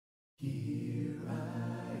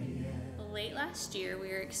late last year, we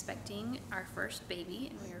were expecting our first baby,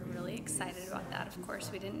 and we were really excited about that. Of course,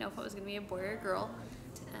 we didn't know if it was going to be a boy or a girl.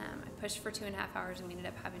 I pushed for 2.5 hours, and we ended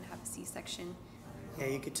up having to have a C-section. Yeah,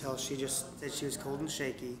 you could tell she was cold and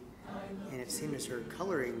shaky, and it seemed as her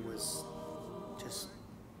coloring was just,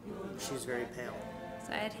 she was very pale.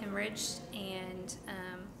 So I had hemorrhaged, and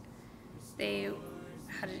they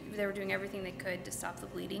were doing everything they could to stop the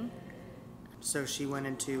bleeding. So she went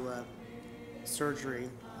into surgery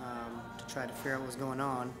to try to figure out what was going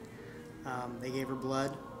on. They gave her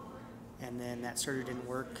blood, and then that surgery didn't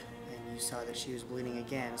work, and you saw that she was bleeding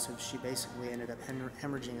again, so she basically ended up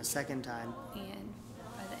hemorrhaging a second time. And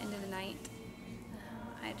by the end of the night,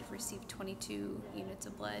 I had received 22 units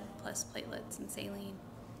of blood plus platelets and saline.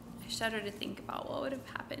 I shudder to think about what would have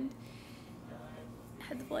happened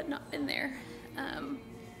had the blood not been there. I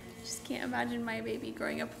just can't imagine my baby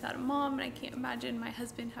growing up without a mom, and I can't imagine my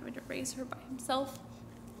husband having to raise her by himself.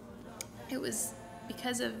 It was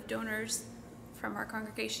because of donors from our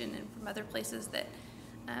congregation and from other places that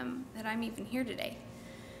I'm even here today.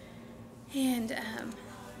 And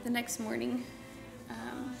the next morning,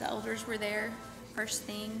 the elders were there first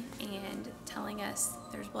thing and telling us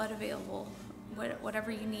there's blood available.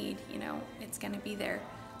 Whatever you need, it's going to be there.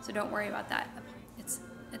 So don't worry about that.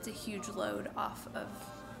 It's a huge load off of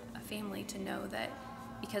a family to know that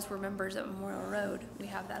because we're members of Memorial Road, we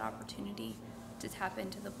have that opportunity to tap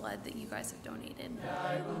into the blood that you guys have donated.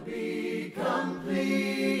 I will be completed.